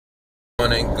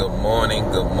good morning,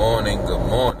 YouTube.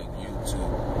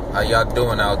 How y'all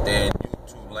doing out there in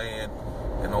YouTube land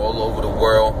and all over the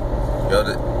world? Yo,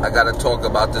 I gotta talk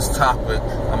about this topic.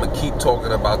 I'm gonna keep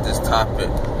talking about this topic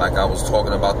like I was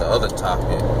talking about the other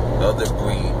topic, the other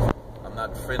breed. I'm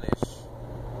not finished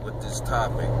with this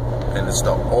topic, and it's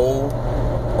the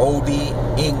Olde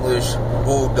English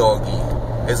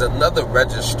Bulldogge. There's another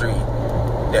registry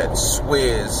that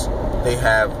swears they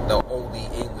have the Olde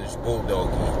English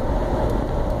Bulldogge.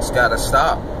 It's gotta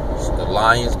stop. The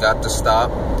lions got to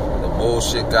stop. The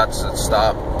bullshit got to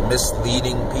stop.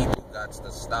 Misleading people got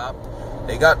to stop.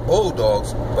 They got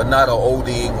bulldogs, but not an Olde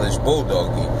English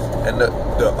Bulldogge. And the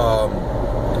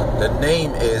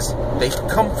name is, they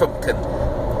come from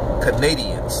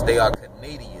Canadians. They are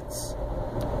Canadians.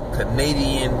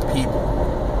 Canadian people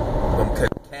from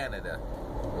Canada.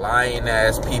 Lying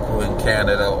ass people in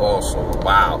Canada also.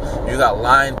 Wow. You got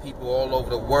lying people all over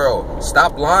the world.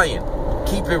 Stop lying.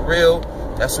 Keep it real.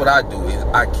 That's what I do.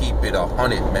 I keep it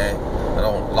 100, man. I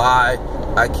don't lie.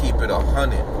 I keep it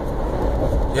 100.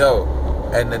 Yo,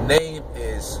 and the name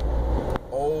is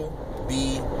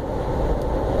OBBA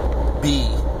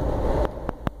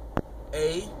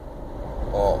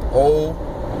or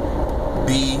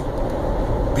OBBA.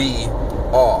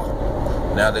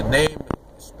 Now the name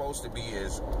is supposed to be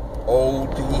is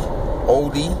Olde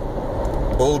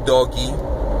Bulldogge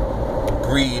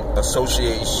Breed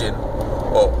Association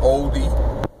or Olde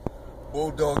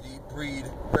Bulldogge Breed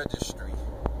Registry.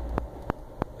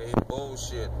 They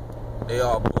bullshit. They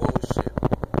are bullshit.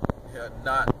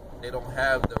 They don't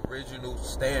have the original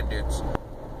standards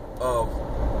of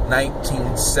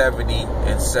 1970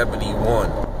 and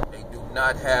 71. They do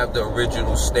not have the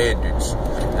original standards.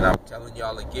 And I'm telling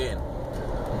y'all again,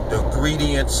 the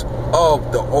ingredients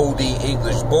of the Olde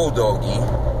English Bulldogge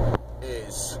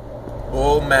is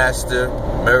Bullmastiff,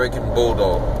 American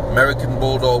Bulldog,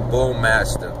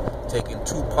 Bullmastiff. Taking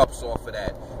 2 pups off of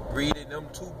that, breeding them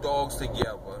 2 dogs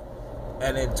together,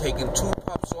 and then taking 2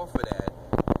 pups off of that.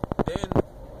 Then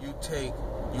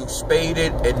you spade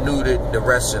it and neutered the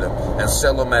rest of them and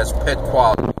sell them as pet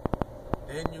quality.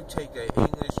 Then you take an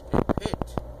English and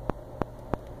Pit,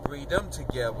 breed them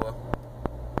together,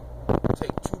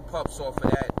 take 2 pups off of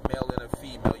that, male and a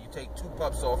female. You take 2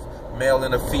 pups off, male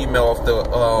and a female, off the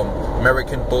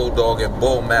American Bulldog and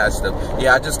Bullmastiff.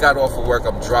 Yeah, I just got off of work.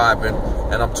 I'm driving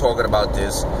and I'm talking about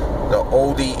this, the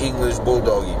Olde English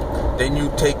Bulldogge. Then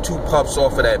you take 2 pups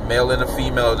off of that, male and a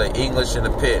female, the English and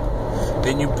the Pit.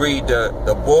 Then you breed the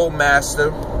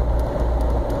Bullmastiff.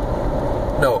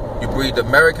 No, you breed the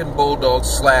American Bulldog /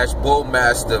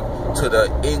 Bullmastiff to the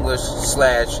English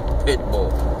 / Pit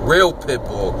Bull. Real Pit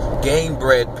Bull, game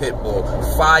bred Pit Bull,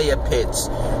 fire pits,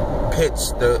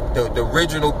 the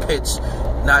original pits,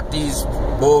 not these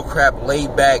bullcrap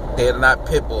laid back. They're not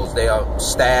Pit Bulls. They are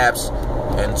stabs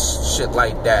and shit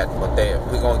like that. But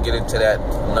we're gonna get into that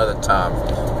another time.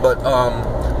 But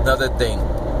another thing,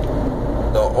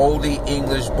 the Olde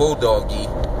English Bulldogge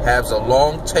has a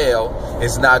long tail.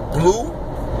 It's not blue.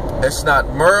 It's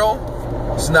not merle.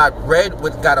 It's not red.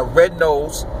 Got a red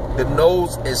nose. The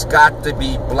nose has got to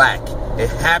be black. It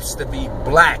has to be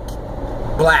black.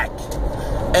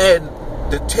 And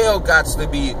the tail got to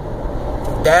be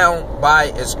down by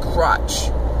its crotch.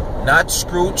 Not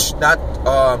scrooch, not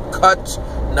cut,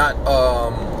 not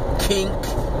kink,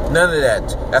 none of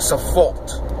that. That's a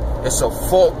fault. It's a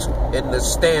fault in the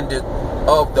standard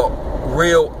of the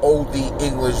real Olde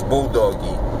English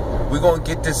Bulldogge. We're going to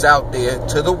get this out there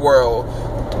to the world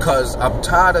because I'm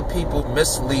tired of people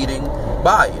misleading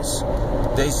bias.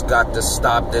 They've got to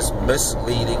stop this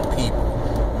misleading people.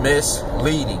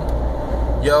 Misleading.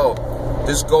 Yo,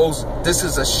 this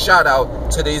is a shout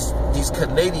out to these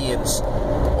Canadians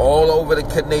all over the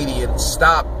Canadians.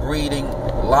 Stop breeding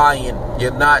lying. You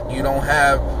don't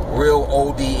have real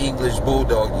Olde English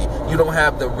Bulldogge. You don't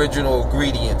have the original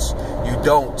ingredients. You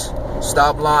don't.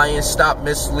 Stop lying. Stop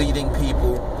misleading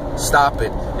people. Stop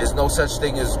it. There's no such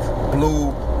thing as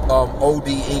blue Olde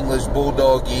English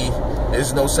Bulldogge.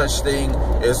 There's no such thing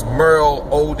as merle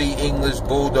Olde English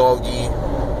Bulldogge.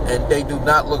 And they do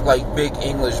not look like big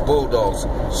English Bulldogs.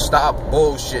 Stop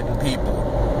bullshitting people.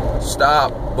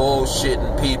 Stop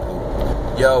bullshitting people.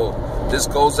 Yo, this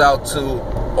goes out to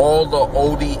all the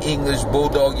Olde English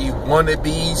Bulldogge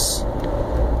wannabes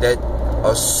that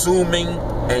assuming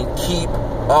and keep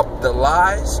up the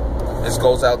lies. This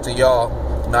goes out to y'all.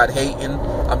 Not hating.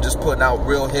 I'm just putting out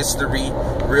real history,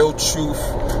 real truth,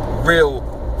 real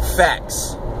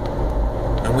facts.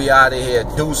 And we out of here.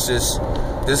 Deuces.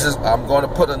 I'm going to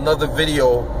put another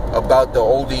video about the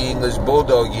Olde English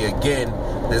Bulldogge again.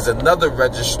 There's another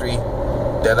registry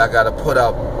that I got to put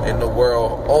up in the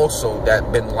world also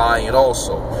that been lying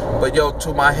also. But yo,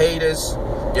 to my haters,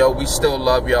 yo, we still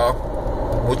love y'all.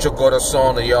 Mucho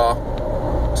corazón to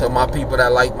y'all. To my people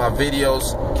that like my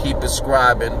videos, keep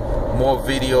subscribing. More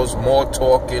videos, more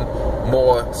talking,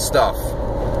 more stuff.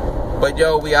 But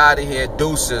yo, we out of here.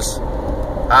 Deuces.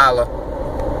 Holla.